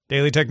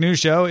Daily Tech News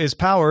Show is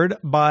powered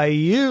by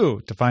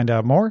you. To find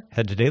out more,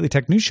 head to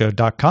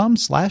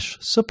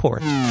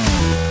dailytechnewsshow.com/support.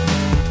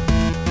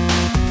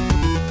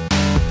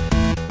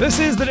 This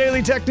is the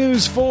Daily Tech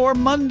News for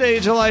Monday,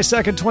 July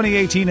 2nd,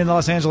 2018 in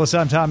Los Angeles.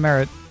 I'm Tom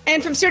Merritt.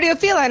 And from Studio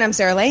Feline, I'm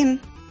Sarah Lane.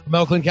 From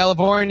Oakland,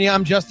 California,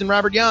 I'm Justin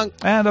Robert Young.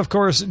 And, of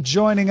course,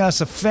 joining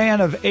us, a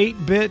fan of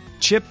 8-bit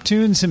chip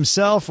tunes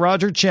himself,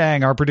 Roger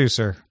Chang, our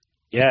producer.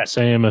 Yes,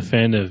 I am a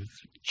fan of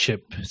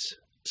chips,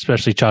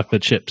 especially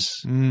chocolate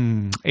chips.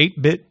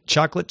 8-bit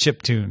chocolate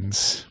chip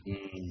tunes.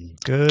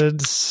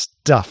 Good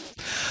stuff.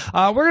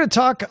 We're going to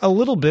talk a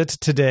little bit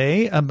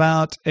today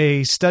about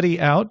a study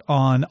out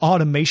on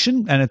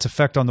automation and its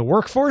effect on the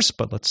workforce,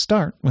 but let's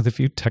start with a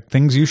few tech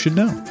things you should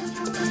know.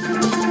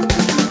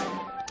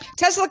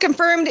 Tesla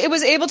confirmed it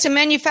was able to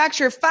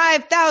manufacture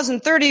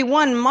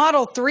 5,031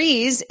 Model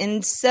 3s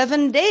in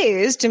 7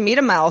 days to meet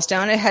a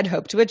milestone it had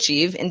hoped to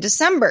achieve in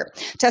December.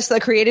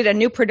 Tesla created a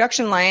new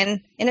production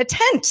line in a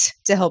tent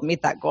to help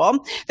meet that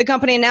goal. The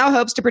company now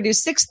hopes to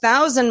produce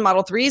 6,000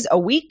 Model 3s a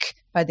week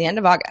by the end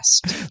of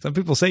August. Some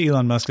people say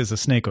Elon Musk is a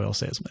snake oil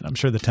salesman. I'm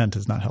sure the tent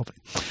is not helping.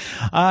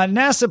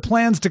 NASA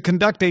plans to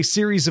conduct a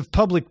series of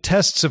public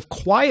tests of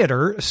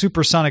quieter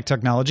supersonic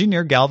technology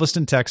near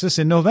Galveston, Texas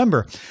in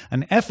November.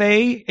 An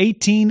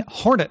FA-18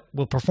 Hornet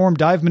will perform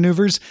dive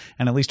maneuvers,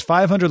 and at least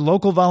 500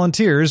 local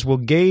volunteers will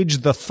gauge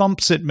the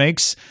thumps it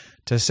makes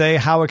to say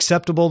how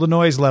acceptable the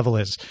noise level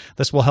is.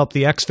 This will help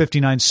the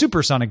X-59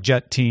 supersonic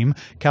jet team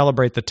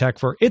calibrate the tech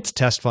for its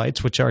test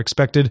flights, which are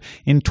expected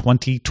in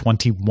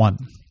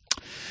 2021.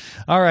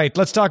 All right,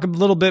 let's talk a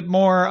little bit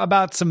more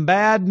about some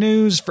bad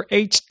news for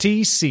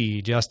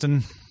HTC,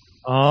 Justin.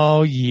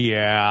 Oh,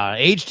 yeah.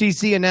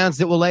 HTC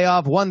announced it will lay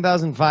off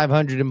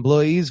 1,500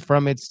 employees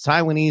from its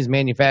Taiwanese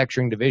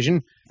manufacturing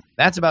division.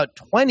 That's about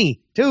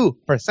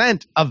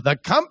 22% of the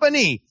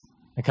company.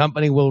 The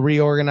company will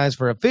reorganize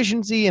for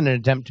efficiency in an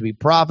attempt to be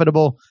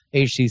profitable.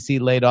 HTC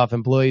laid off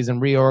employees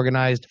and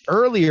reorganized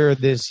earlier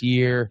this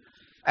year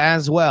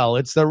as well.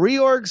 It's the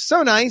reorg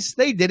so nice,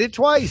 they did it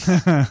twice.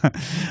 I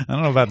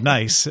don't know about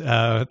nice.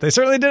 They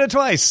certainly did it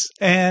twice.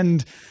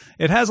 And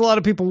it has a lot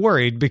of people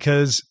worried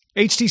because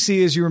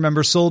HTC, as you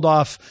remember, sold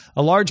off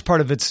a large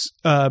part of its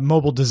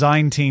mobile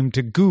design team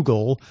to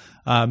Google,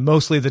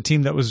 mostly the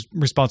team that was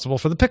responsible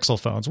for the Pixel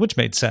phones, which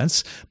made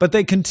sense. But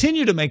they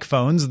continue to make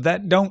phones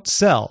that don't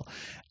sell.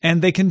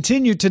 And they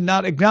continue to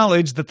not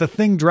acknowledge that the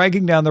thing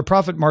dragging down their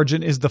profit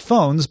margin is the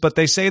phones, but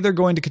they say they're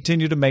going to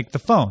continue to make the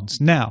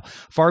phones. Now,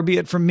 far be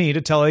it from me to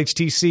tell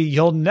HTC,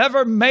 you'll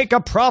never make a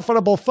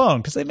profitable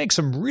phone, because they make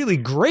some really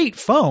great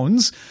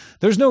phones.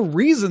 There's no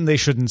reason they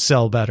shouldn't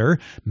sell better.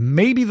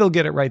 Maybe they'll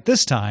get it right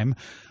this time.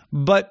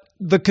 But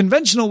the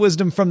conventional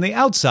wisdom from the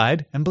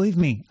outside, and believe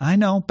me, I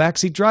know,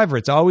 backseat driver,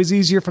 it's always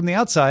easier from the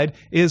outside,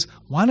 is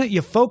why don't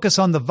you focus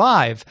on the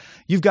Vive?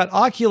 You've got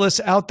Oculus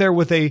out there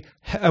with a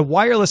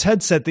wireless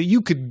headset that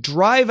you could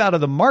drive out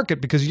of the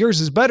market because yours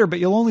is better, but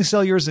you'll only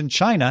sell yours in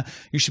China.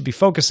 You should be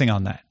focusing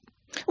on that.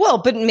 Well,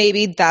 but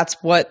maybe that's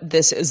what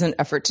this is an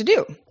effort to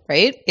do,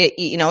 right?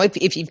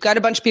 If you've got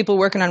a bunch of people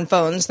working on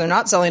phones, they're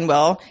not selling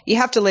well, you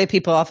have to lay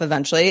people off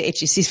eventually.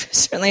 HTC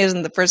certainly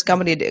isn't the first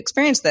company to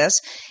experience this.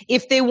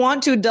 If they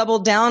want to double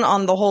down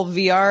on the whole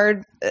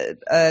VR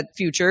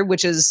future,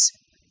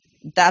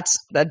 that's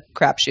a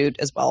crapshoot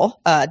as well,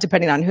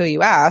 depending on who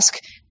you ask,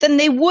 then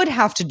they would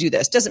have to do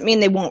this. Doesn't mean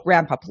they won't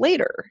ramp up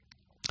later.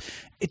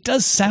 It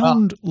does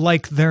sound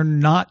like they're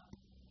not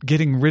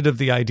getting rid of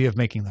the idea of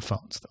making the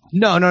phones, though.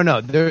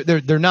 No.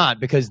 They're not,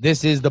 because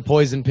this is the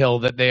poison pill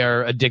that they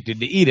are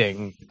addicted to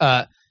eating.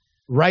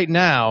 Right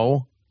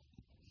now,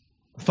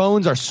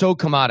 phones are so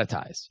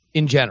commoditized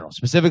in general,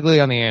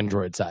 specifically on the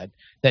Android side,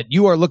 that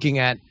you are looking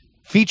at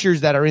features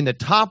that are in the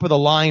top of the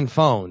line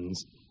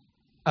phones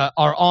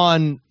are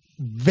on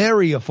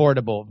very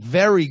affordable,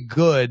 very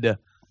good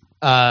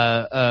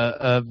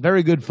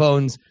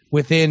phones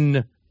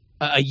within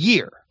a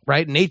year.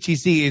 Right, and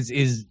HTC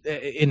is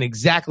in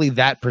exactly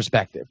that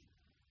perspective.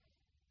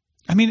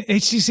 I mean,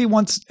 HTC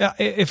wants,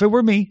 if it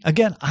were me,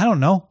 again, I don't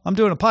know, I'm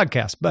doing a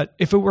podcast, but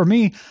if it were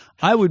me,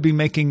 I would be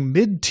making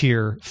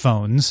mid-tier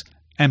phones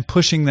and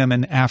pushing them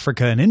in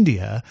Africa and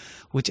India,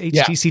 which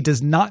HTC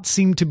does not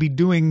seem to be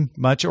doing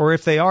much, or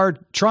if they are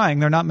trying,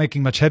 they're not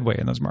making much headway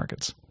in those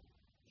markets.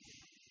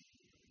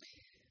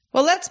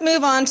 Well, let's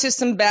move on to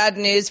some bad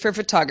news for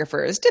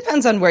photographers.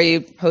 Depends on where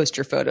you post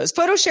your photos.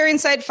 Photo sharing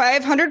site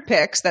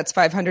 500px, that's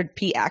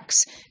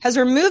 500px, has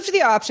removed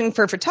the option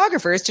for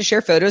photographers to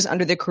share photos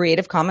under the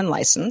Creative Commons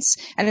license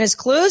and has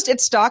closed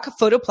its stock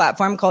photo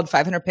platform called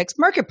 500px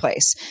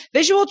Marketplace.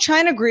 Visual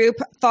China Group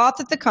bought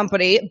the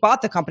company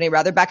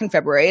back in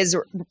February, is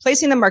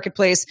replacing the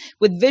marketplace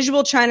with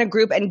Visual China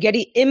Group and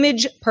Getty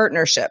Image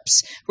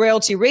partnerships.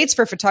 Royalty rates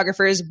for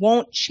photographers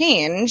won't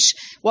change,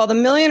 while the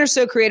million or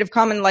so Creative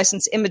Commons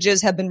license images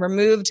have been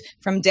removed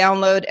from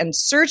download and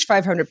search.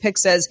 500px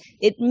says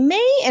it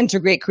may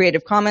integrate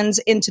Creative Commons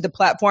into the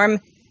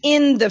platform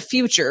in the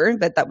future,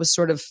 but that was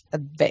sort of a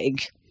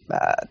vague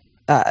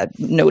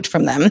note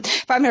from them.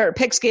 500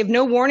 Pics gave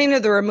no warning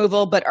of the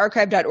removal, but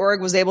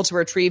archive.org was able to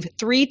retrieve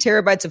 3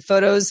 terabytes of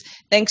photos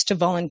thanks to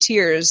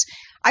volunteers.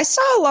 I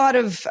saw a lot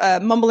of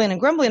mumbling and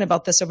grumbling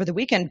about this over the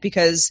weekend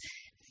because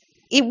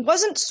it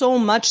wasn't so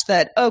much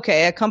that,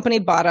 okay, a company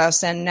bought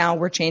us and now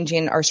we're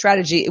changing our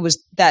strategy. It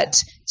was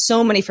that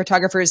so many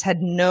photographers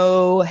had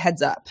no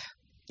heads up.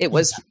 It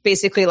was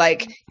basically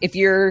like, if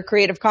you're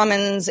Creative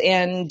Commons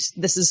and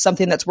this is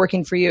something that's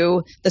working for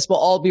you, this will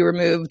all be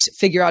removed,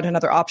 figure out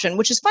another option,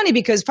 which is funny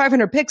because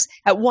 500 Pics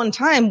at one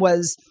time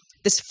was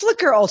this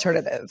Flickr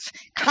alternative,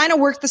 kind of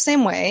worked the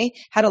same way,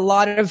 had a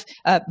lot of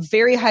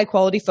very high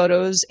quality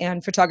photos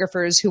and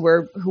photographers who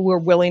were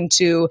willing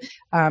to,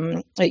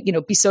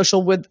 be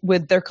social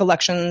with their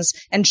collections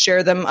and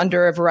share them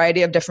under a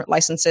variety of different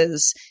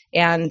licenses.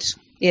 And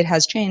it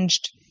has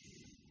changed.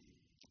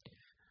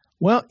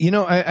 Well,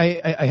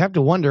 I have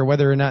to wonder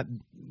whether or not,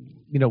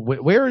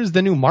 where is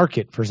the new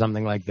market for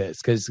something like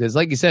this? Because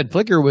like you said,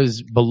 Flickr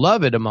was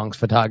beloved amongst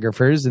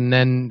photographers, and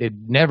then it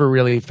never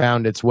really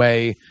found its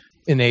way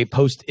in a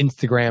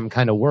post-Instagram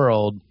kind of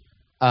world.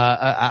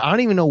 I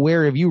don't even know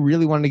where, if you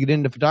really wanted to get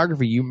into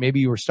photography, maybe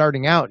you were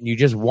starting out and you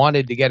just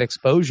wanted to get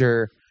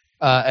exposure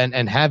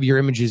and have your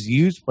images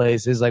used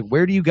places. Like,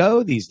 where do you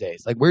go these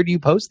days? Like, where do you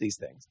post these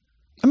things?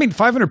 I mean,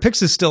 500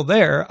 Pics is still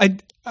there.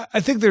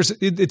 I think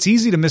it's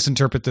easy to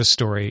misinterpret this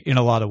story in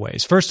a lot of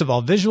ways. First of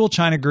all, Visual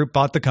China Group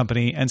bought the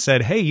company and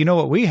said, hey, you know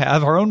what we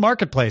have? Our own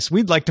marketplace.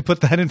 We'd like to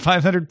put that in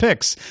 500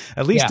 Pics,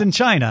 at least in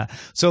China.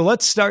 So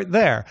let's start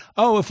there.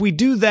 Oh, if we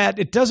do that,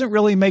 it doesn't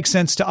really make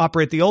sense to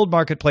operate the old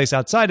marketplace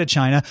outside of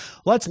China.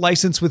 Let's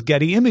license with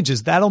Getty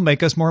Images. That'll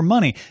make us more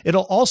money.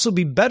 It'll also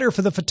be better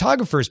for the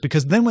photographers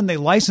because then when they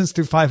license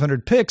through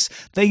 500 Pics,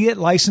 they get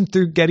licensed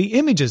through Getty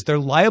Images. They're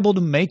liable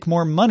to make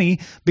more money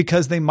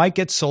because they might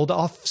get sold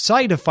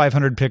off-site of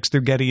 500 Pics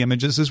through Getty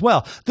Images as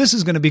well. This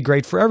is going to be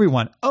great for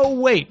everyone. Oh,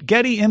 wait,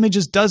 Getty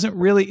Images doesn't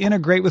really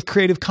integrate with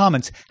Creative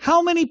Commons.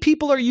 How many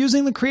people are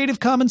using the Creative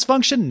Commons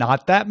function?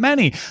 Not that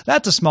many.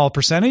 That's a small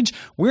percentage.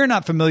 We're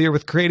not familiar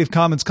with Creative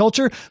Commons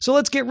culture, so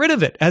let's get rid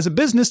of it. As a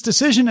business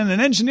decision and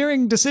an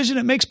engineering decision,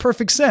 it makes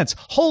perfect sense.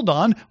 Hold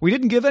on, we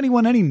didn't give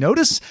anyone any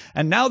notice,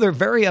 and now they're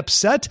very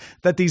upset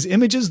that these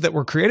images that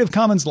were Creative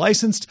Commons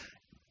licensed,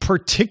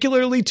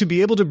 particularly to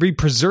be able to be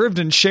preserved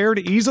and shared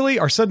easily,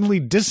 are suddenly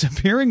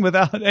disappearing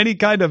without any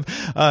kind of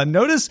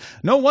notice.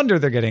 No wonder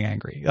they're getting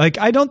angry. Like,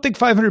 I don't think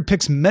 500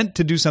 Pics meant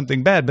to do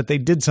something bad, but they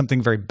did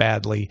something very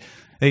badly.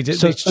 They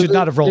should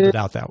not have rolled it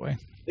out that way.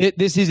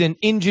 This is an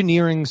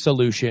engineering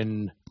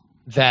solution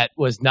that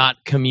was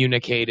not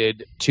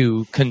communicated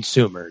to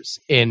consumers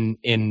in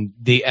an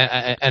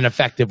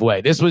effective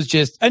way. This was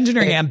just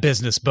engineering and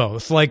business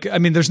both. Like, I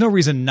mean, there's no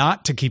reason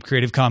not to keep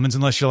Creative Commons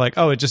unless you're like,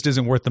 oh, it just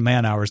isn't worth the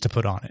man hours to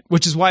put on it,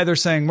 which is why they're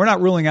saying we're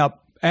not ruling out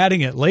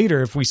adding it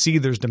later if we see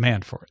there's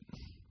demand for it.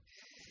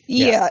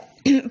 Yeah.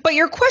 But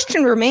your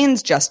question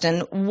remains,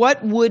 Justin,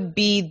 what would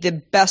be the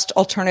best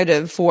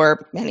alternative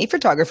for any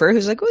photographer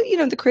who's like, well,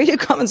 the Creative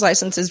Commons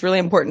license is really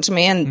important to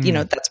me. And,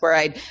 that's where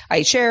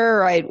I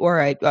share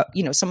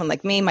or someone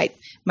like me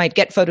might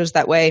get photos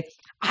that way.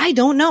 I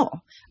don't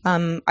know.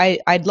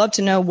 I'd love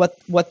to know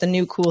what the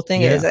new cool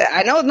thing is.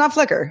 I know it's not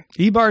Flickr.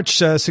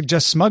 eBarch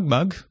suggests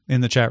SmugMug in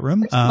the chat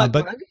room.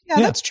 But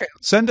that's true.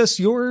 Send us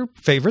your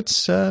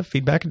favorites,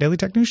 feedback at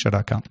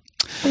dailytechnewsshow.com.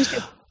 Please do.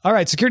 All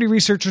right, security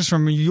researchers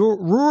from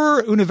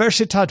Ruhr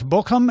Universität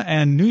Bochum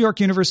and New York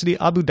University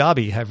Abu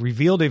Dhabi have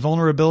revealed a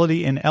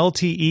vulnerability in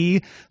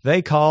LTE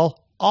they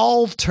call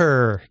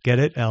Alter. Get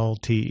it?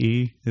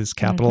 LTE is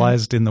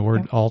capitalized in the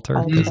word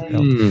alter.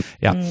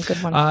 Yeah.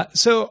 Good one.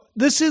 So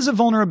this is a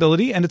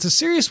vulnerability, and it's a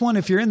serious one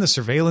if you're in the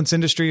surveillance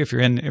industry, if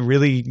you're in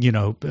really,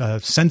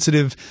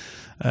 sensitive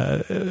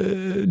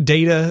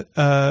data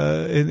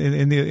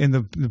in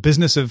the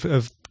business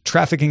of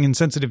trafficking in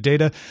sensitive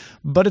data,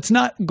 but it's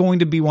not going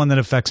to be one that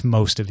affects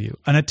most of you.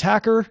 An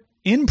attacker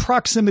in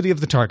proximity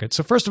of the target.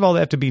 So first of all, they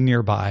have to be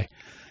nearby,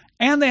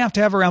 and they have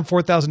to have around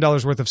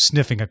 $4,000 worth of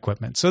sniffing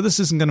equipment. So this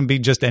isn't going to be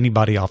just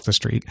anybody off the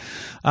street.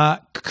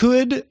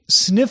 Could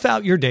sniff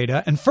out your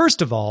data, and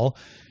first of all,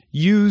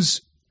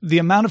 use the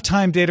amount of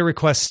time data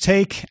requests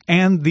take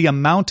and the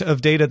amount of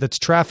data that's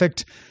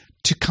trafficked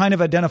to kind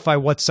of identify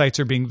what sites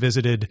are being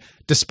visited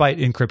despite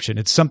encryption.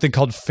 It's something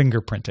called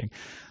fingerprinting.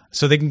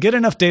 So they can get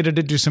enough data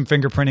to do some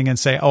fingerprinting and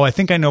say, oh, I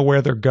think I know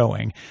where they're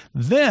going.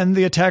 Then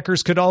the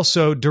attackers could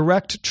also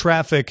direct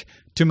traffic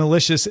to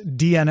malicious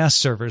DNS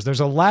servers.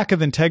 There's a lack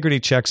of integrity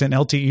checks in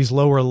LTE's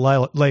lower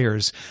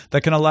layers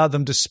that can allow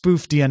them to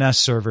spoof DNS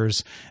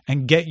servers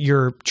and get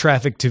your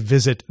traffic to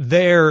visit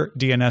their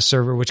DNS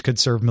server, which could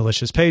serve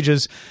malicious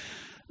pages.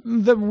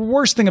 The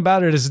worst thing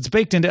about it is it's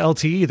baked into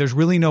LTE. There's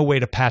really no way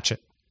to patch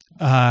it.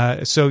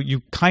 So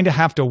you kind of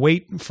have to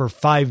wait for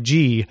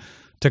 5G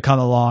to come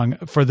along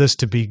for this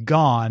to be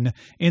gone.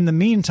 In the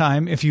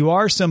meantime, if you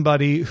are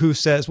somebody who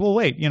says, well,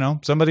 wait,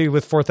 somebody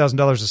with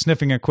 $4,000 of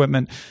sniffing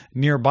equipment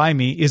nearby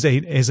me is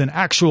an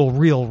actual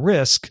real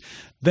risk,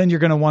 then you're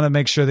going to want to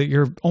make sure that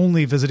you're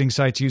only visiting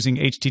sites using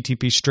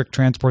HTTP strict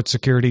transport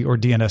security or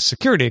DNS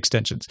security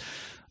extensions.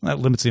 That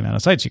limits the amount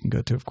of sites you can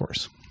go to, of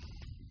course.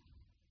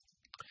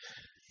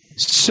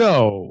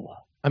 So,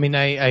 I mean,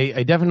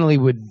 I definitely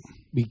would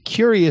be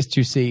curious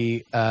to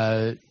see.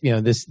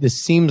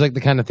 This seems like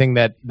the kind of thing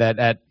that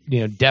at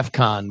DEF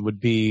CON would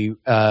be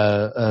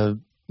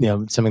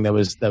something that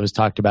was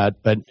talked about,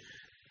 but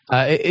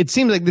it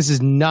seems like this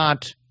is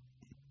not.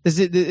 This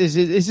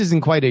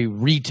isn't quite a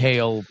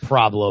retail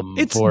problem.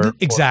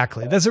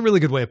 Exactly. That's a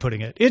really good way of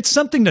putting it. It's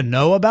something to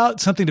know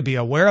about, something to be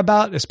aware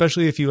about,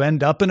 especially if you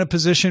end up in a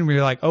position where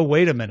you're like, oh,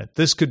 wait a minute,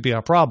 this could be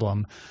a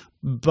problem.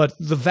 But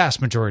the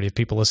vast majority of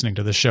people listening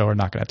to this show are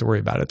not going to have to worry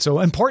about it. So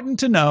important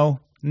to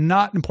know,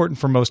 not important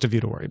for most of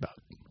you to worry about.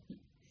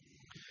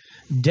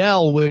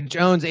 Dell, which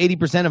owns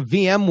 80% of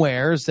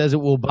VMware, says it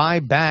will buy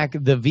back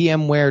the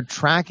VMware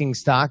tracking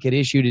stock it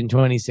issued in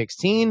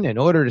 2016 in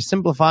order to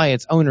simplify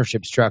its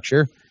ownership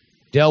structure.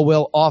 Dell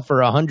will offer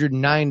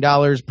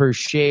 $109 per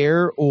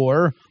share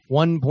or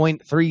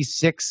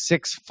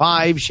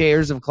 1.3665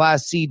 shares of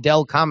Class C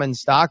Dell common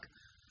stock.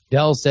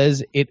 Dell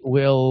says it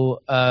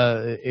will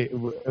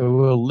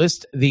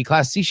list the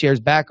Class C shares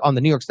back on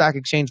the New York Stock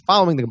Exchange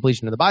following the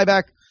completion of the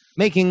buyback,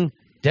 making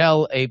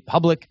Dell a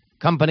public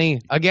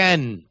company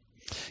again.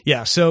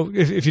 Yeah, so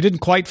if you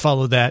didn't quite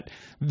follow that,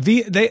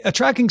 a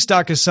tracking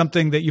stock is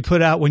something that you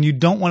put out when you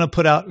don't want to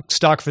put out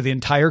stock for the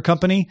entire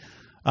company.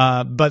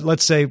 But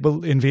let's say,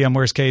 well, in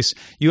VMware's case,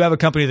 you have a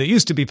company that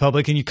used to be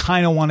public and you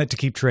kind of want it to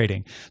keep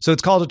trading. So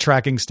it's called a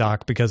tracking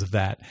stock because of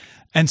that.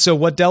 And so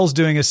what Dell's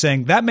doing is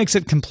saying that makes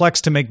it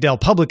complex to make Dell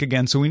public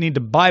again. So we need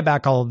to buy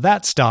back all of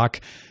that stock,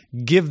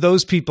 give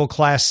those people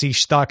Class C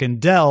stock in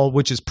Dell,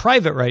 which is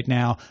private right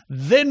now.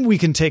 Then we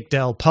can take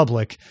Dell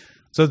public.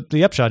 So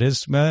the upshot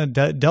is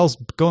Dell's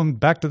going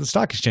back to the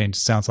stock exchange,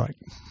 it sounds like.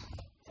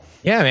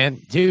 Yeah, man.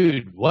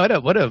 Dude, what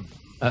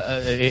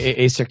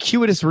a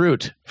circuitous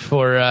route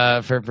for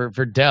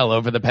Dell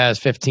over the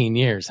past 15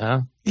 years,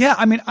 huh? Yeah,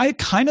 I mean, I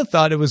kind of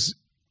thought it was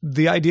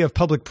the idea of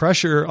public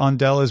pressure on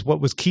Dell is what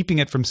was keeping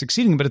it from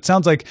succeeding, but it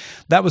sounds like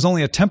that was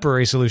only a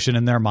temporary solution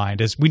in their mind,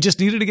 is we just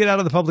needed to get out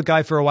of the public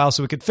eye for a while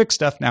so we could fix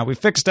stuff. Now we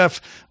fix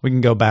stuff, we can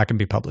go back and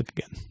be public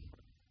again.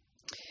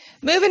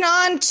 Moving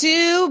on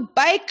to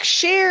bike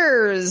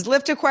shares.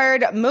 Lyft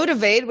acquired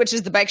Motivate, which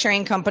is the bike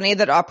sharing company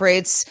that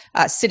operates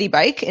City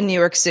Bike in New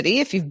York City.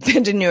 If you've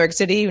been to New York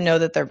City, you know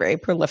that they're very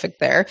prolific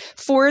there.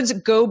 Ford's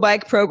Go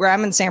Bike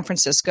program in San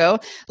Francisco.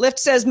 Lyft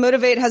says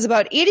Motivate has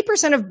about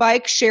 80% of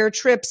bike share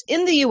trips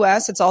in the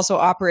U.S. It's also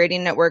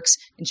operating networks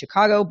in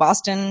Chicago,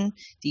 Boston,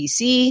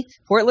 D.C.,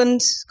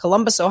 Portland,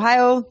 Columbus,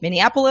 Ohio,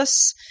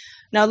 Minneapolis.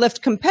 Now,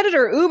 Lyft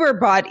competitor Uber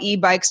bought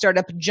e-bike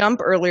startup Jump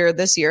earlier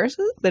this year.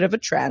 So a bit of a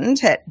trend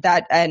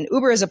and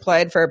Uber has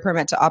applied for a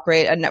permit to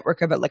operate a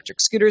network of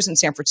electric scooters in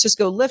San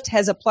Francisco. Lyft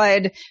has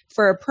applied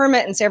for a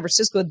permit in San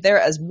Francisco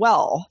there as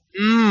well.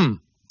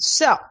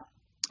 So,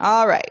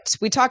 all right.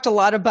 We talked a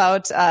lot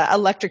about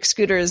electric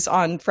scooters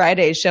on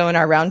Friday's show in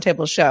our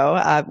roundtable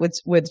show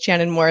with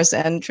Shannon Morris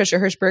and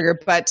Trisha Hirschberger,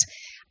 but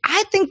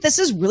I think this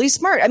is really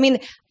smart. I mean,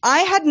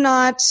 I had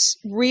not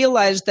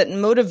realized that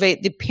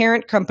Motivate, the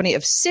parent company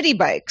of City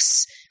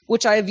Bikes,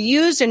 which I've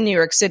used in New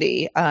York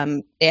City,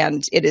 and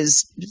it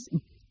is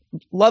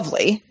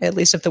lovely, at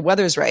least if the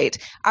weather's right.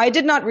 I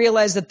did not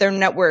realize that their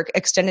network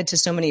extended to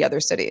so many other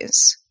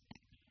cities.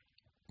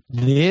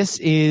 This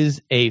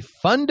is a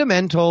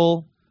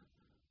fundamental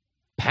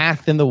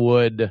path in the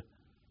wood,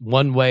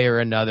 one way or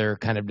another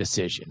kind of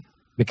decision.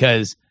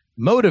 Because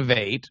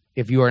Motivate,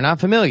 if you are not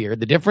familiar,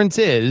 the difference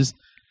is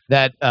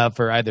that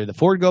for either the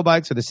Ford Go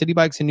Bikes or the City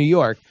Bikes in New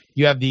York,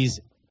 you have these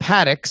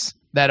paddocks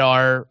that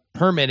are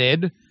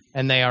permitted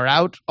and they are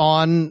out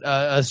on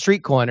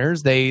street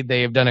corners. They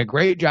have done a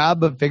great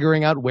job of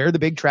figuring out where the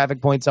big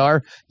traffic points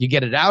are. You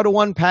get it out of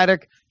one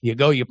paddock, you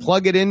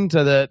plug it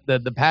into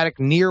the paddock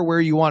near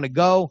where you want to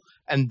go,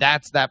 and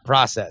that's that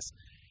process.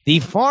 The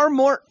far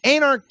more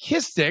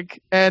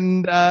anarchistic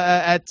and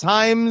at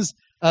times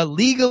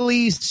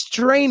legally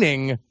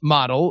straining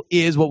model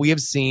is what we have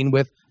seen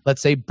with,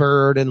 let's say,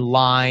 Bird and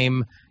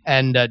Lime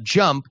and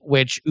Jump,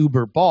 which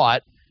Uber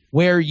bought,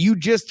 where you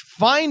just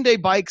find a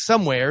bike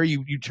somewhere,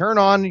 you turn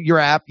on your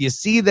app, you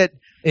see that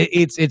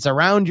it's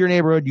around your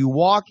neighborhood, you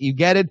walk, you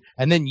get it,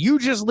 and then you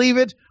just leave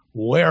it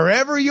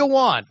wherever you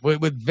want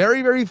with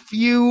very, very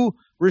few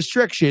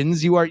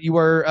restrictions. You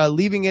are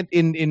leaving it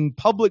in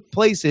public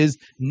places,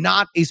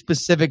 not a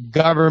specific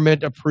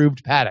government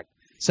approved paddock.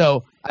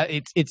 So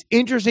it's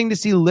interesting to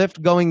see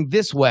Lyft going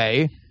this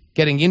way,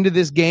 getting into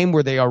this game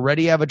where they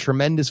already have a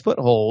tremendous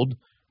foothold,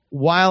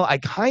 while I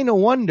kind of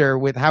wonder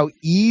with how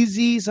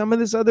easy some of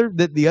this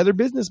the other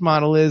business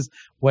model is,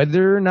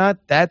 whether or not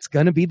that's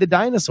going to be the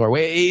dinosaur.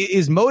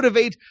 Is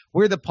Motivate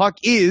where the puck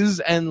is,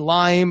 and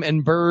Lime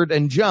and Bird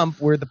and Jump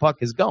where the puck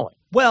is going?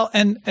 Well,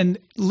 and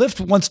Lyft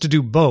wants to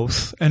do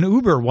both, and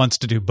Uber wants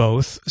to do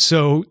both,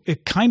 so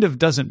it kind of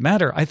doesn't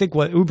matter. I think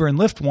what Uber and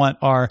Lyft want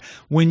are,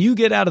 when you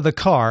get out of the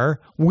car,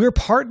 we're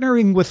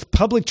partnering with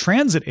public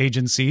transit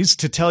agencies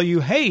to tell you,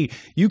 hey,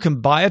 you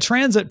can buy a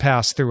transit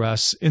pass through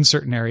us in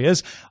certain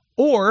areas.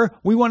 Or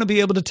we want to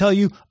be able to tell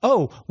you,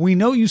 oh, we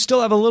know you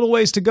still have a little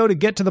ways to go to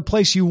get to the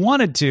place you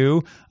wanted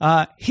to.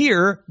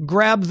 Here,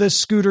 grab this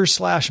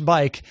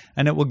scooter/bike,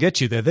 and it will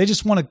get you there. They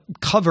just want to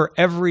cover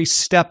every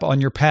step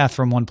on your path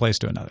from one place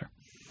to another.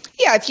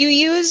 Yeah, if you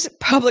use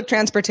public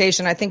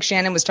transportation, I think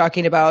Shannon was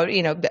talking about,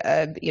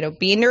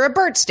 being near a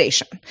BART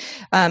station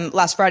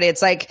last Friday.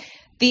 It's like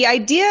the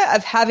idea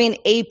of having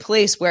a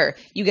place where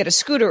you get a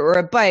scooter or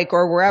a bike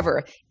or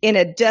wherever in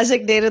a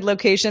designated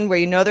location where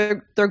you know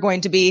they're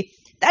going to be.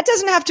 That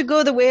doesn't have to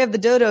go the way of the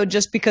dodo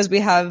just because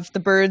we have the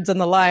birds and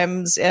the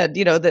limes and,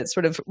 that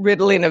sort of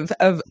riddling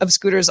of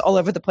scooters all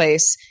over the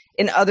place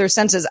in other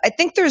senses. I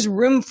think there's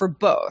room for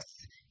both.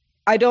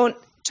 I don't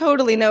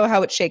totally know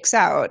how it shakes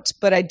out,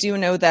 but I do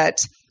know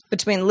that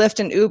between Lyft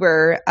and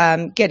Uber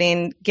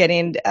getting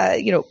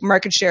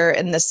market share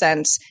in this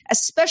sense,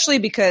 especially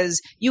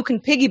because you can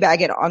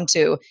piggyback it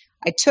onto,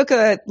 I took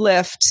a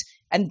Lyft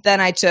and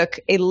then I took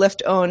a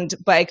Lyft-owned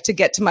bike to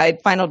get to my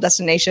final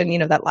destination,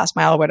 that last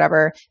mile or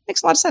whatever.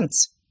 Makes a lot of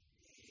sense.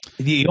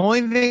 The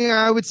only thing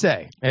I would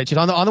say, just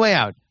on the way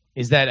out,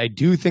 is that I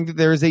do think that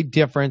there is a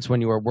difference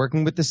when you are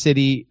working with the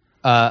city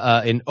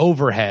in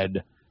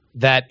overhead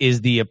that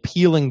is the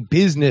appealing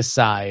business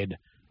side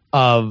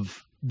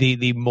of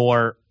the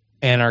more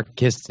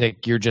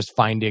anarchistic, you're just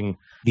finding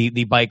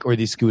the bike or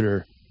the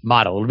scooter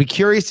model. I'll be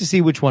curious to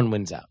see which one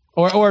wins out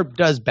or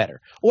does better.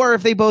 Or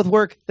if they both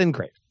work, then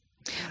great.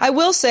 I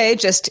will say,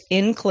 just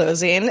in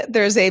closing,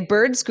 there's a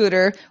bird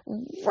scooter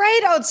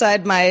right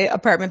outside my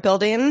apartment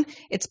building.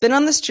 It's been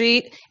on the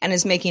street and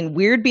is making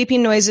weird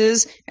beeping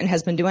noises and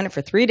has been doing it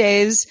for 3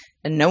 days,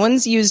 and no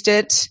one's used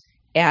it.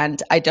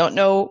 And I don't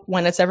know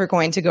when it's ever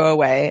going to go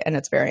away, and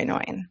it's very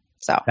annoying.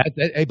 So,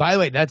 hey, by the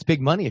way, that's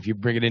big money if you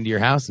bring it into your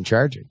house and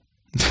charge it.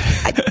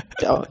 I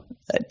don't.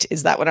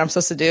 Is that what I'm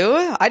supposed to do?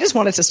 I just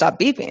want it to stop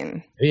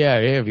beeping. Yeah,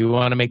 if you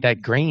want to make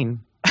that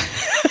green.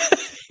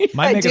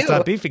 Might make it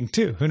stop beefing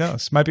too. Who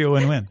knows? Might be a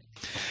win-win.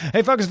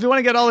 Hey, folks, if you want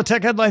to get all the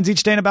tech headlines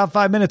each day in about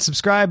 5 minutes,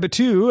 subscribe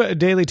to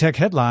Daily Tech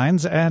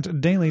Headlines at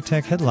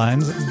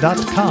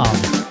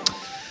dailytechheadlines.com.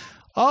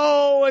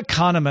 Oh,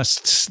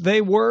 economists.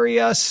 They worry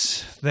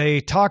us.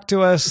 They talk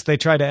to us. They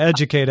try to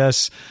educate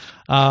us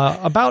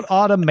about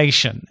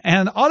automation.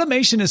 And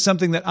automation is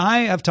something that I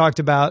have talked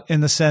about in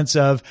the sense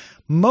of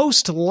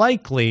most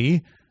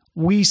likely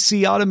we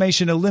see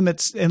automation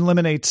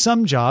eliminate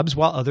some jobs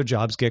while other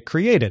jobs get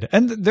created.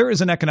 And there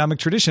is an economic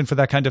tradition for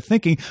that kind of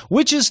thinking,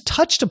 which is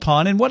touched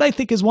upon in what I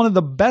think is one of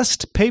the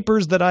best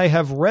papers that I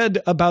have read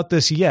about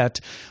this yet,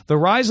 The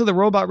Rise of the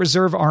Robot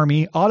Reserve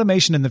Army,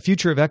 Automation and the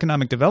Future of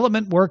Economic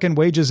Development, Work and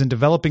Wages in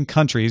Developing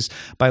Countries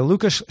by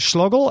Lucas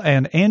Schlogel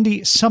and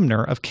Andy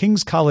Sumner of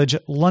King's College,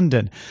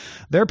 London.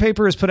 Their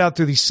paper is put out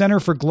through the Center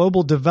for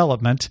Global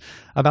Development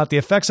about the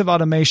effects of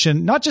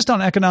automation, not just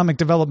on economic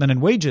development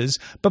and wages,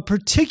 but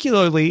particularly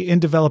in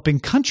developing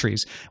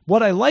countries.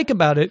 What I like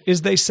about it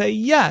is they say,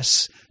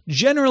 yes,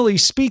 generally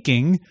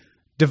speaking,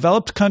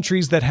 developed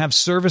countries that have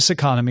service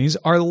economies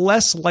are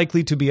less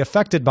likely to be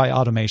affected by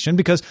automation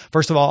because,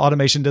 first of all,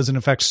 automation doesn't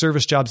affect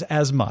service jobs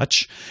as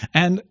much.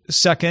 And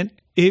second,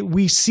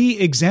 we see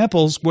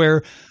examples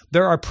where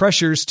there are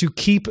pressures to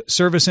keep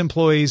service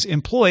employees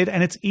employed,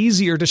 and it's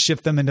easier to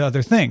shift them into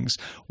other things.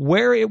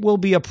 Where it will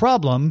be a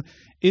problem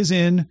is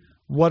in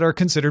what are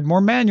considered more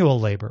manual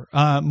labor,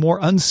 more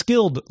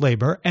unskilled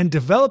labor, and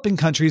developing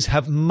countries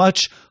have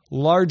much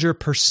larger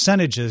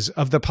percentages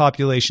of the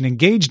population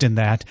engaged in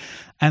that.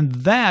 And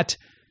that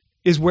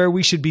is where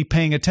we should be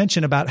paying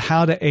attention about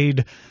how to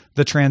aid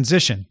the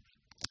transition.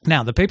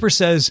 Now, the paper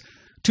says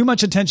too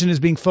much attention is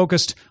being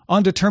focused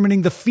on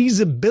determining the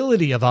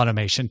feasibility of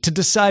automation to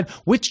decide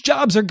which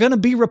jobs are going to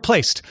be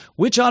replaced,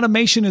 which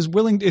automation is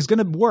going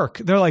to work.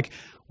 They're like,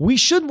 we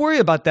should worry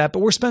about that, but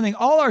we're spending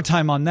all our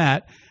time on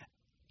that.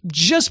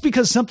 Just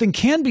because something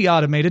can be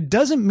automated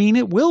doesn't mean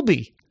it will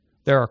be.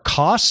 There are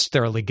costs,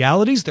 there are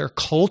legalities, there are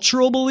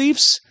cultural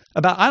beliefs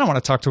about, I don't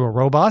want to talk to a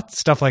robot,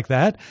 stuff like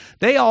that.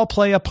 They all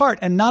play a part,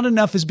 and not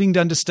enough is being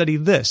done to study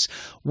this.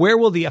 Where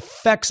will the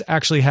effects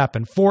actually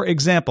happen? For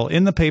example,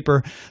 in the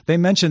paper, they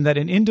mentioned that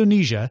in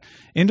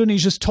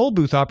Indonesia's toll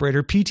booth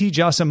operator, PT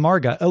Jasa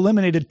Marga,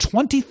 eliminated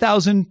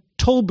 20,000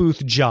 toll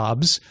booth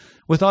jobs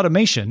with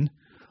automation,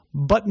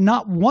 but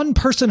not one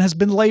person has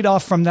been laid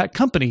off from that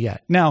company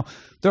yet. Now,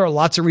 there are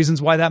lots of reasons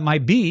why that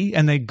might be,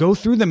 and they go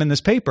through them in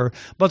this paper.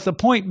 But the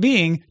point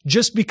being,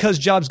 just because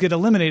jobs get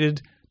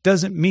eliminated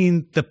doesn't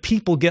mean the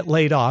people get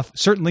laid off,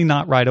 certainly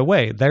not right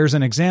away. There's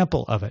an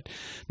example of it.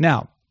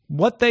 Now,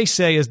 what they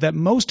say is that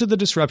most of the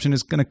disruption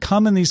is going to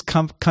come in these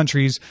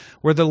countries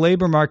where the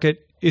labor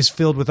market is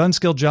filled with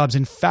unskilled jobs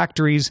in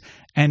factories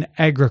and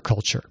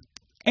agriculture.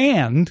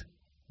 And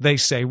they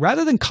say,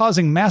 rather than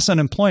causing mass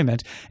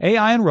unemployment,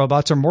 AI and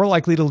robots are more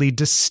likely to lead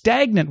to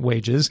stagnant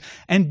wages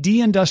and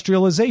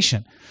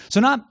deindustrialization. So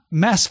not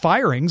mass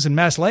firings and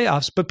mass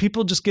layoffs, but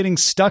people just getting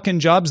stuck in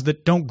jobs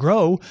that don't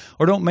grow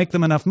or don't make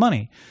them enough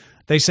money.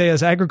 They say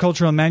as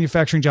agricultural and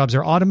manufacturing jobs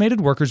are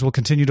automated, workers will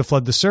continue to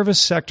flood the service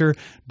sector,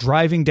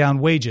 driving down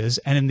wages.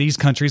 And in these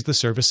countries, the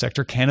service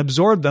sector can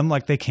absorb them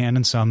like they can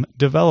in some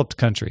developed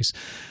countries.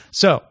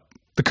 So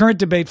The current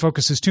debate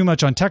focuses too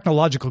much on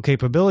technological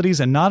capabilities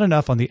and not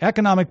enough on the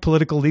economic,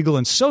 political, legal,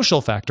 and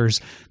social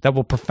factors that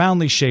will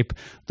profoundly shape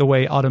the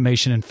way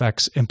automation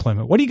affects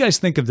employment. What do you guys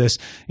think of this?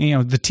 You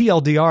know, the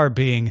TLDR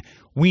being,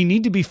 we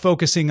need to be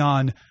focusing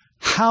on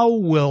how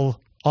will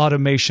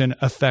automation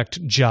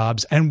affect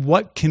jobs and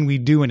what can we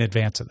do in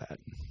advance of that?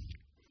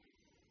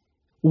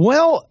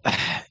 Well,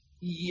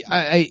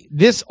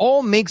 this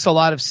all makes a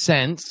lot of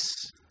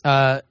sense.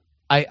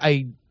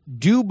 I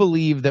do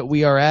believe that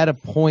we are at a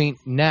point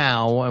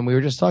now, and we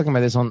were just talking about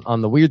this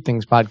on the Weird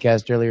Things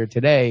podcast earlier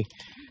today,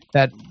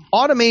 that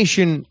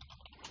automation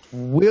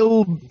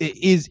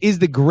is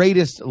the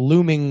greatest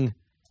looming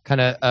kind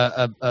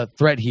of a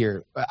threat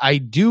here. I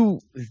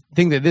do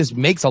think that this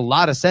makes a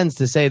lot of sense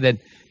to say that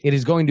it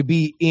is going to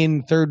be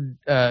in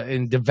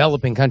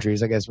developing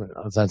countries, I guess,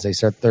 let's not say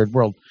third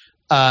world,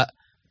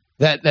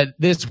 that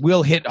this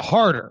will hit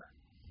harder.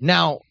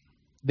 Now,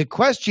 the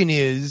question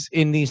is,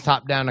 in these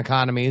top-down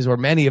economies, where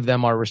many of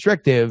them are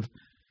restrictive,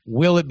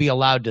 will it be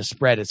allowed to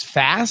spread as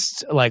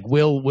fast? Like,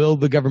 will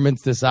the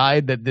governments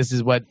decide that this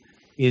is what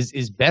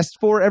is best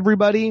for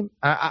everybody?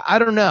 I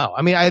don't know.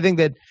 I mean, I think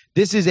that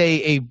this is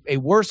a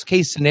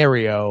worst-case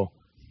scenario,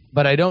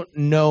 but I don't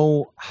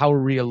know how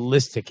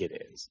realistic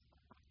it is.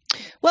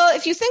 Well,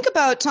 if you think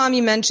about, Tom,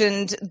 you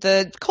mentioned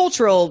the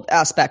cultural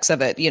aspects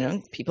of it. You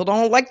know, people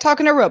don't like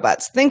talking to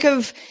robots. Think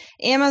of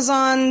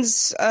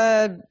Amazon's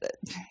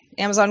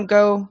Amazon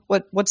Go.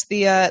 What's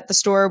the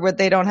store where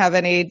they don't have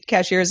any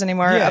cashiers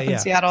anymore in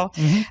Seattle?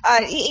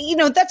 Mm-hmm. You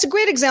know, that's a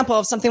great example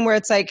of something where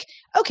it's like,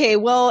 okay,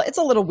 well, it's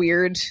a little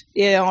weird.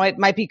 You know, it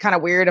might be kind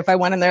of weird if I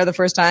went in there the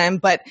first time,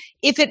 but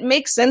if it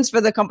makes sense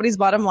for the company's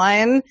bottom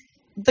line,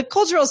 the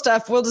cultural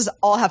stuff, we'll just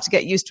all have to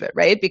get used to it,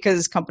 right?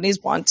 Because companies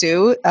want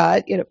to,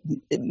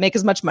 make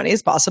as much money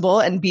as possible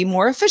and be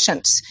more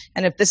efficient.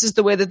 And if this is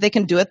the way that they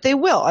can do it, they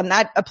will. And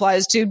that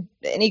applies to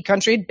any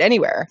country,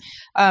 anywhere,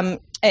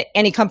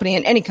 any company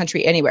in any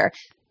country, anywhere.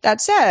 That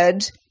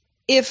said,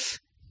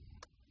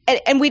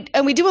 and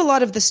we do a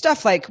lot of the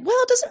stuff like,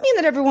 well, it doesn't mean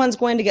that everyone's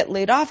going to get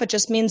laid off. It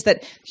just means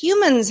that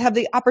humans have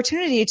the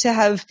opportunity to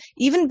have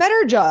even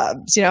better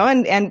jobs, you know,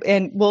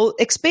 and we'll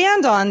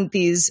expand on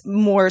these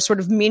more sort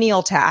of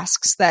menial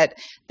tasks that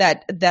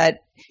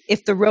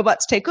if the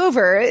robots take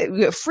over,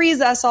 it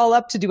frees us all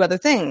up to do other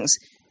things.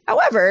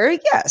 However,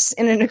 yes,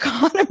 in an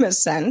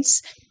economist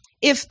sense,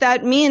 if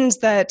that means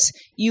that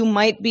you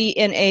might be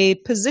in a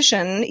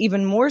position,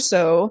 even more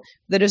so,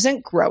 that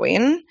isn't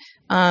growing,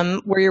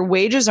 where your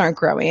wages aren't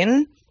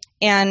growing,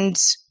 and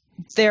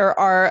there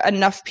are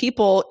enough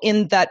people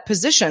in that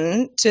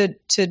position to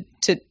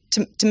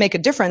make a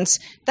difference,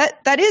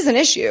 that is an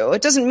issue.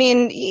 It doesn't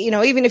mean, you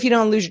know, even if you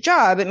don't lose your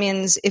job, it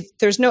means if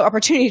there's no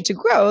opportunity to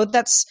grow,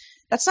 that's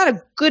not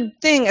a good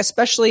thing,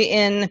 especially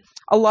in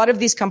a lot of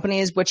these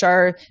companies which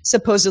are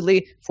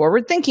supposedly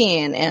forward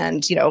thinking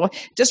and, you know,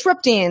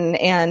 disrupting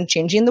and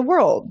changing the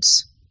world.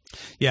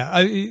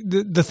 Yeah,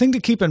 the thing to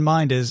keep in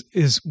mind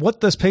is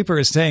what this paper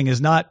is saying is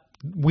not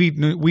we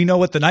know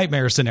what the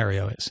nightmare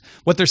scenario is.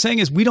 What they're saying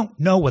is we don't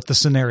know what the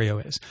scenario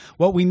is.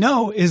 What we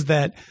know is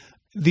that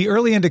the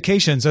early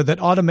indications are that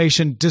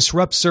automation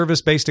disrupts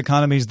service-based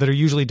economies that are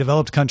usually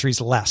developed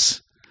countries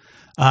less,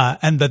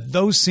 and that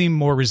those seem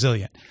more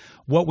resilient.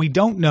 What we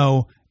don't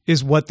know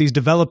is what these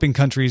developing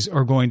countries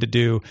are going to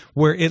do,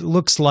 where it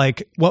looks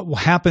like what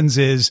happens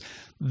is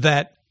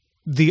that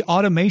the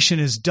automation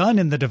is done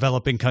in the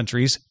developing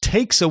countries,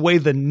 takes away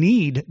the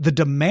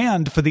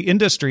demand for the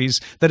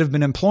industries that have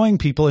been employing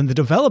people in the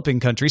developing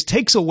countries,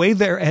 takes away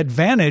their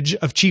advantage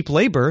of cheap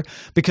labor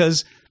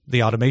because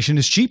the automation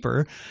is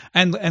cheaper,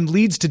 and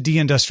leads to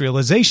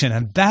deindustrialization.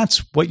 And that's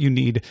what you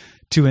need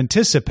to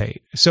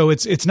anticipate. So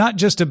it's not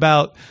just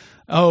about,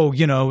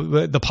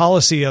 the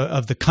policy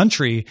of the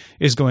country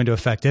is going to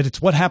affect it.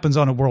 It's what happens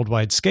on a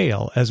worldwide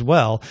scale as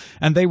well.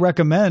 And they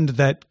recommend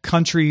that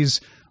countries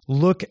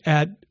look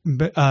at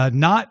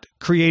not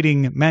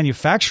creating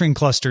manufacturing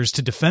clusters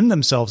to defend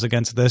themselves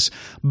against this,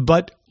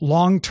 but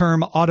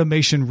long-term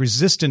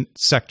automation-resistant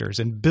sectors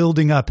and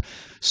building up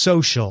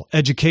social,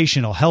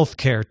 educational,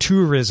 healthcare,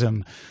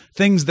 tourism,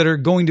 things that are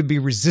going to be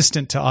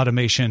resistant to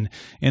automation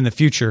in the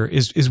future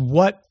is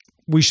what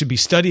we should be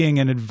studying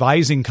and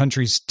advising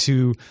countries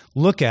to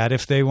look at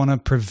if they want to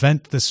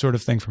prevent this sort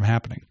of thing from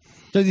happening.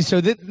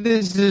 So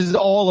this is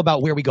all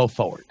about where we go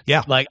forward.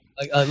 Yeah.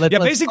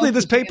 Basically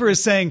this paper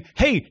is saying,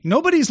 hey,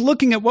 nobody's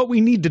looking at what we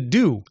need to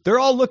do. They're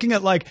all looking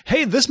at like,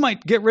 hey, this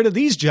might get rid of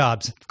these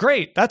jobs.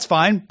 Great. That's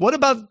fine. What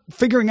about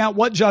figuring out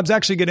what jobs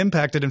actually get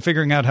impacted and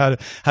figuring out how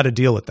to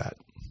deal with that?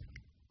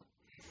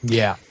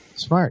 Yeah.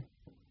 Smart.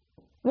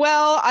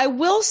 Well, I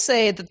will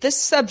say that this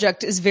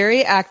subject is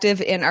very active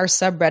in our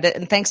subreddit,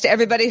 and thanks to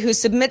everybody who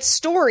submits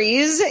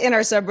stories in our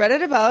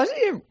subreddit about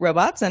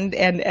robots and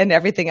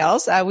everything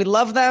else. We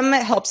love them.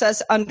 It helps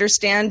us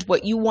understand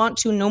what you want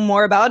to know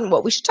more about and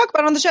what we should talk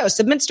about on the show.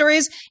 Submit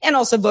stories and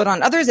also vote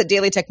on others at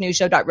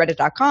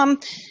dailytechnewsshow.reddit.com,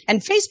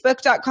 and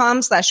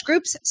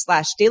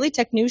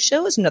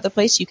facebook.com/groups/dailytechnewsshow is another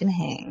place you can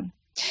hang.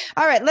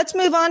 All right, let's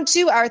move on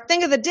to our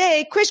thing of the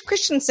day. Chris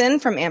Christensen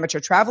from Amateur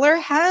Traveler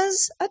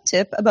has a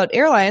tip about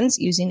airlines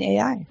using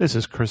AI. This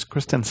is Chris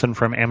Christensen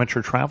from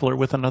Amateur Traveler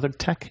with another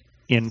Tech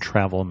in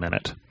Travel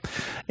Minute.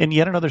 And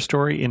yet another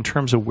story in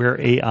terms of where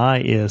AI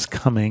is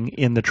coming.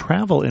 In the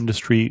travel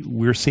industry,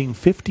 we're seeing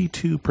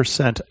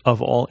 52%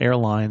 of all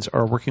airlines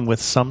are working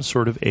with some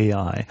sort of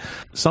AI.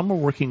 Some are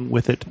working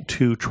with it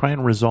to try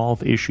and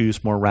resolve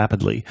issues more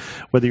rapidly.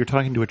 Whether you're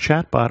talking to a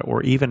chatbot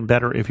or even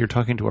better, if you're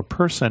talking to a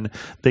person,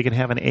 they can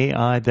have an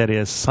AI that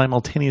is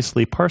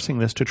simultaneously parsing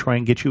this to try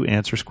and get you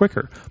answers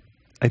quicker.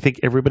 I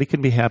think everybody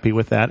can be happy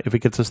with that if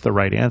it gets us the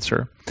right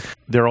answer.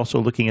 They're also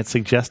looking at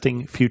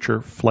suggesting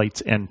future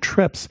flights and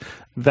trips.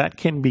 That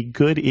can be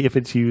good if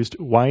it's used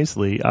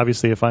wisely.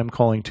 Obviously, if I'm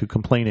calling to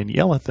complain and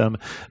yell at them,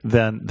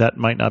 then that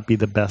might not be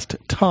the best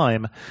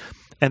time.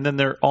 And then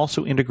they're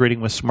also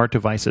integrating with smart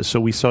devices. So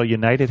we saw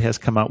United has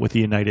come out with the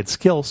United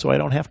Skill, so I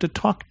don't have to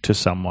talk to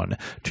someone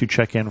to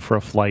check in for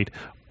a flight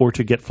or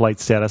to get flight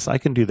status. I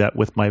can do that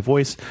with my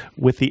voice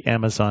with the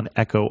Amazon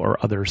Echo or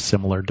other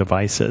similar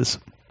devices.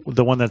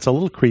 The one that's a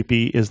little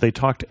creepy is they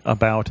talked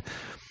about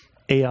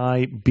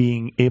AI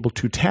being able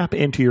to tap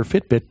into your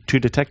Fitbit to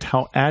detect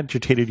how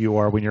agitated you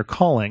are when you're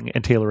calling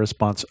and tailor a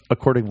response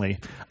accordingly.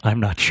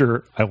 I'm not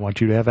sure I want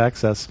you to have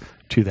access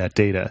to that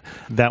data.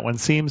 That one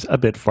seems a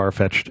bit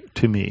far-fetched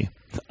to me.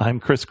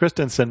 I'm Chris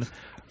Christensen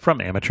from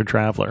Amateur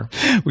Traveler.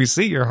 We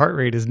see your heart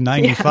rate is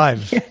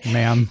 95,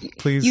 ma'am.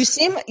 Please.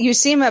 You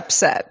seem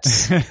upset.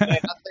 I'll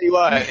tell you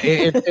what,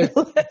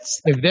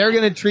 if they're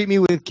going to treat me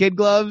with kid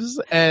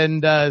gloves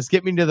and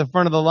skip me to the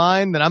front of the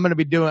line, then I'm going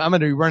to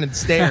be running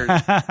stairs.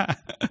 I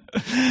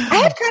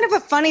had kind of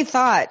a funny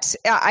thought.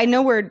 I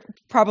know we're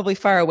probably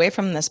far away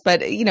from this,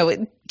 but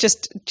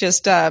just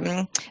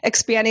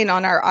expanding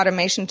on our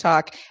automation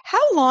talk.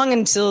 How long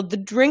until the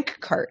drink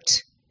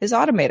cart is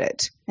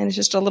automated and it's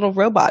just a little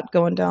robot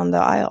going down the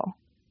aisle?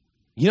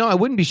 I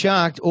wouldn't be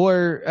shocked.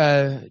 Or,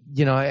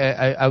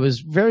 I was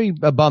very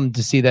bummed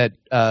to see that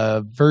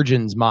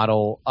Virgin's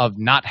model of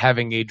not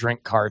having a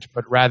drink cart,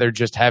 but rather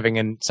just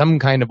having some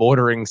kind of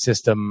ordering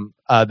system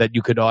that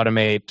you could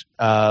automate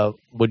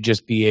would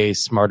just be a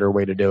smarter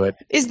way to do it.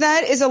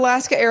 Is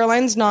Alaska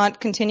Airlines not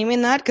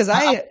continuing that? Because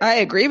I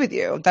agree with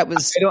you. That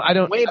was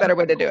a way better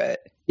way to do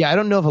it. Yeah, I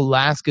don't know if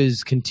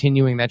Alaska's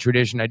continuing that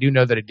tradition. I do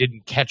know that it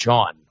didn't catch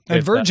on.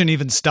 And Virgin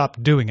even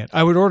stopped doing it.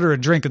 I would order a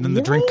drink, and then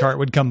the drink cart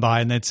would come by,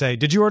 and they'd say,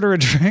 "Did you order a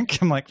drink?"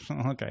 I'm like,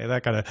 okay,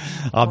 that kind of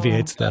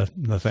obviates the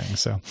thing.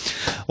 So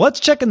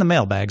let's check in the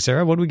mailbag,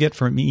 Sarah. What do we get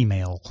from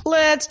email?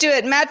 Let's do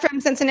it. Matt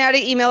from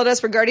Cincinnati emailed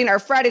us regarding our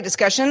Friday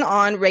discussion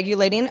on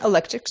regulating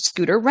electric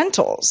scooter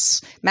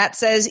rentals. Matt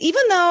says,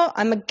 even though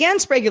I'm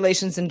against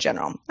regulations in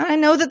general, and I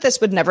know that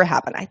this would never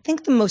happen, I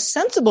think the most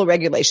sensible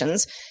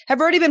regulations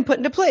have already been put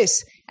into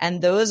place,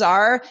 and those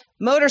are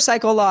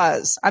motorcycle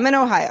laws. I'm in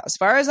Ohio. As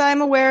far as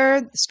I'm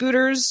aware,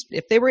 scooters,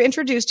 if they were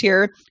introduced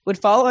here, would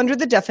fall under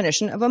the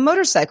definition of a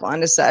motorcycle,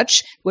 and as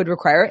such, would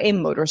require a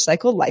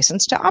motorcycle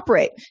license to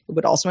operate. It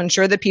would also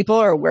ensure that people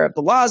are aware of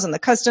the laws and the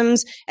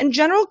customs and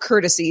general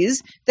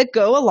courtesies that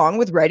go along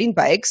with riding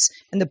bikes,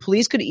 and the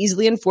police could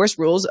easily enforce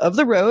rules of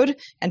the road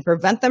and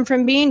prevent them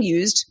from being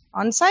used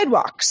on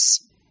sidewalks.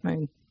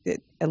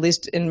 At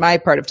least in my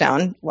part of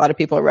town, a lot of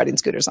people are riding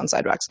scooters on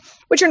sidewalks,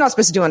 which you're not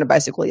supposed to do on a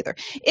bicycle either.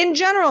 In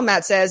general,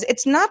 Matt says,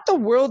 it's not the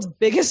world's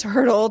biggest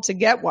hurdle to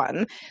get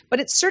one, but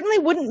it certainly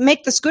wouldn't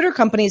make the scooter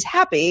companies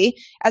happy,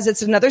 as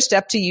it's another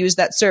step to use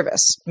that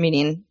service,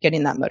 meaning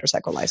getting that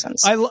motorcycle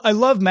license. I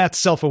love Matt's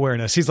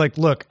self-awareness. He's like,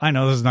 look, I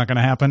know this is not going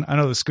to happen. I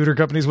know the scooter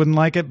companies wouldn't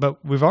like it,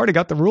 but we've already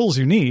got the rules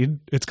you need.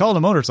 It's called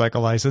a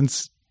motorcycle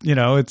license.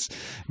 It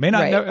may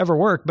not ever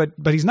work, but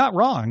he's not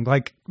wrong.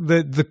 Like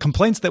the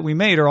complaints that we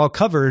made are all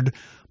covered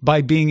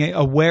by being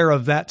aware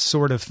of that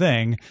sort of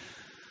thing.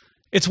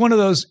 It's one of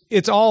those,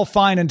 it's all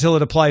fine until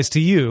it applies to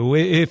you.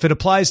 If it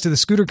applies to the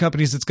scooter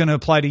companies, it's going to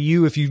apply to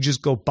you if you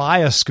just go buy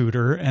a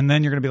scooter, and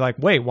then you're going to be like,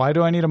 wait, why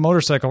do I need a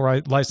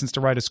motorcycle license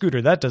to ride a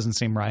scooter? That doesn't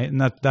seem right.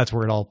 And that's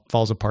where it all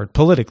falls apart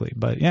politically.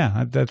 But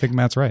yeah, I think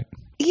Matt's right.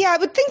 Yeah, I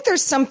would think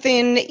there's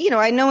something,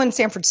 I know in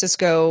San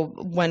Francisco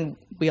when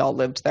we all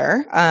lived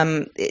there,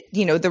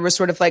 there was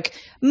sort of like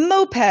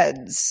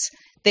mopeds.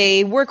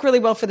 They work really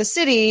well for the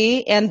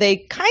city, and they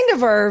kind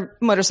of are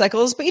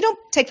motorcycles, but you don't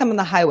take them on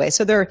the highway.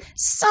 So there are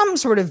some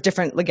sort of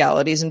different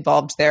legalities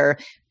involved there.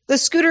 The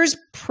scooters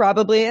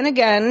probably, and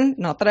again,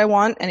 not that I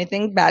want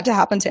anything bad to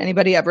happen to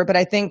anybody ever, but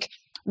I think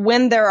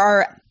when there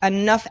are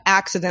enough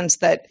accidents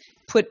that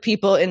put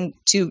people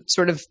into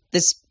sort of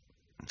this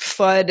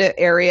FUD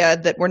area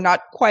that we're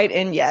not quite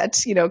in yet,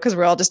 because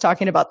we're all just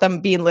talking about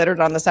them being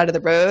littered on the side of the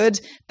road,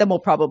 then we'll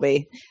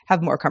probably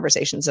have more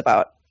conversations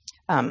about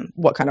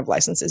what kind of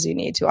licenses you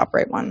need to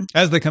operate one.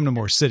 As they come to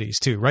more cities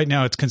too. Right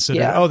now it's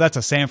considered, that's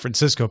a San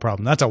Francisco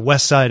problem. That's a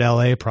West Side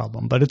LA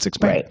problem, but it's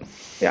expanding. Right.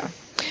 Yeah.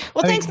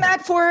 Well, thanks,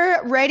 Matt, for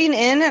writing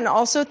in. And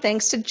also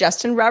thanks to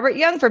Justin Robert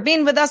Young for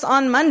being with us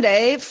on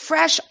Monday,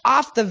 fresh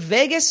off the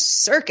Vegas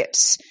circuit.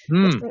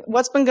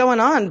 What's been going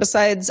on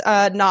besides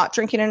not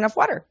drinking enough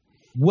water?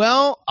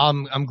 Well,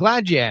 I'm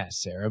glad you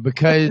asked, Sarah,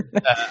 because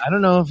I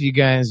don't know if you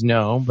guys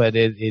know, but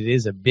it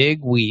is a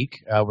big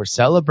week. We're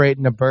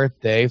celebrating a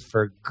birthday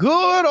for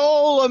good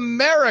old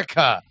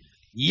America.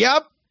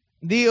 Yep,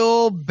 the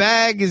old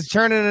bag is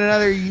turning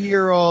another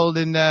year old,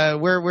 and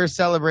we're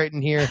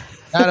celebrating here.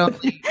 Not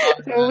only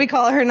we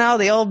call her now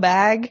the old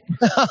bag.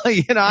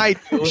 I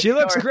do. She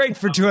looks great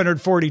for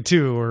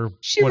 242 or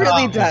she whatever.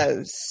 really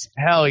does.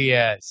 Hell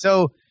yeah!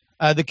 So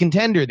the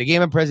Contender, the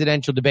game of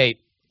presidential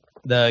debate.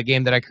 The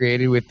game that I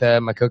created with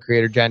my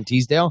co-creator John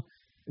Teasdale,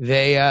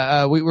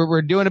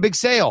 we're doing a big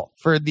sale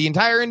for the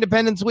entire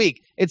Independence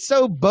Week. It's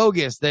so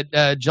bogus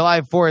that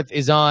July 4th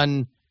is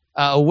on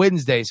a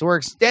Wednesday, so we're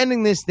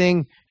extending this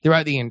thing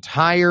throughout the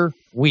entire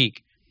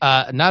week.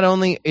 Not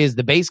only is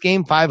the base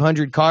game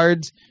 500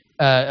 cards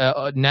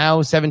now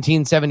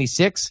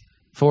 $17.76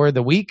 for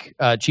the week,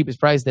 cheapest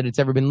price that it's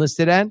ever been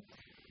listed at,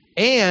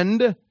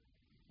 and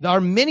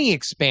our mini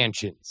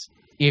expansions.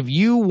 If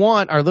you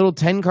want our little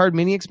 10-card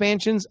mini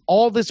expansions,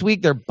 all this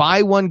week they're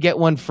buy one, get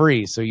one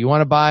free. So you want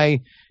to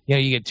buy,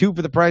 you get 2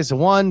 for the price of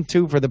 1,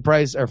 4 for the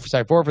price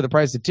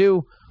of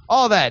 2.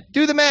 All that.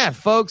 Do the math,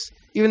 folks.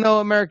 Even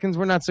though Americans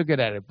were not so good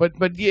at it. But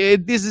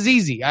this is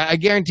easy. I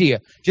guarantee you.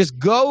 Just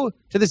go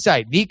to the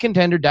site,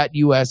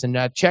 thecontender.us,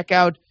 and check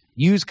out,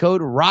 use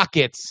code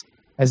ROCKETS,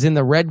 as in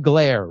the red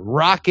glare,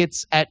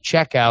 ROCKETS at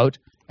checkout,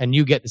 and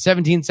you get the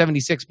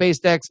 1776 base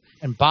decks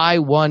and buy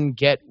one,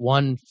 get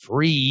one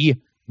free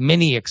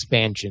mini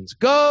expansions.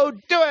 Go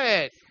do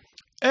it.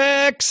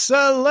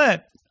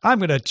 Excellent. I'm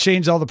going to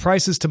change all the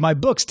prices to my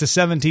books to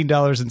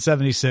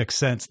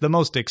 $17.76, the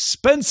most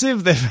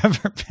expensive they've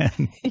ever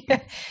been. Yeah.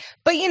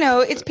 But,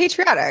 it's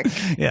patriotic.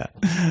 Yeah.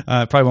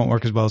 Probably won't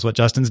work as well as what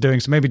Justin's doing,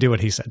 so maybe do what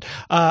he said.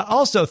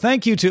 Also,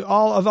 thank you to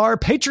all of our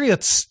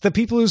Patriots, the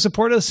people who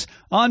support us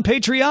on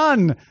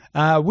Patreon.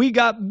 We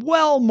got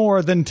well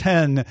more than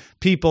 10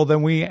 people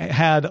than we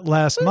had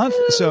last month.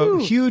 So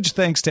huge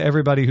thanks to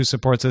everybody who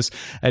supports us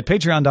at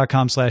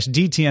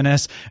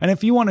patreon.com/DTNS. And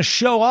if you want to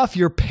show off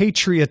your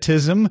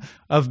patriotism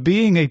of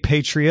being a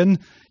Patreon,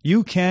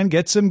 you can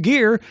get some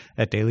gear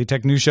at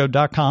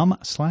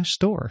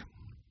dailytechnewsshow.com/store.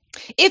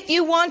 If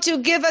you want to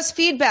give us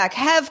feedback,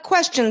 have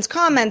questions,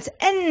 comments,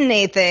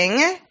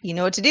 anything, you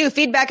know what to do.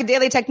 Feedback at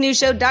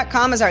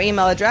dailytechnewsshow.com is our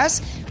email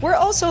address. We're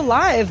also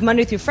live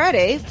Monday through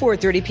Friday,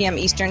 4:30 p.m.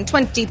 Eastern,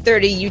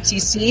 20:30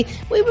 UTC.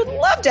 We would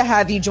love to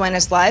have you join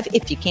us live.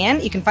 If you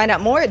can, you can find out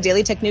more at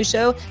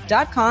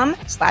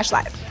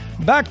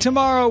dailytechnewsshow.com/live. Back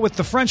tomorrow with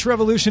the French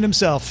Revolution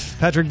himself,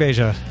 Patrick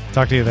Beja.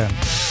 Talk to you then.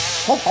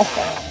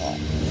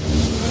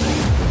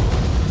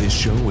 This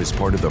show is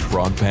part of the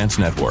Frog Pants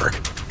Network.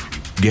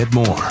 Get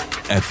more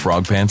at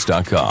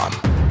frogpants.com.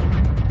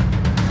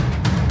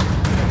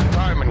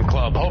 Diamond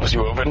Club hopes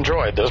you have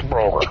enjoyed this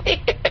program.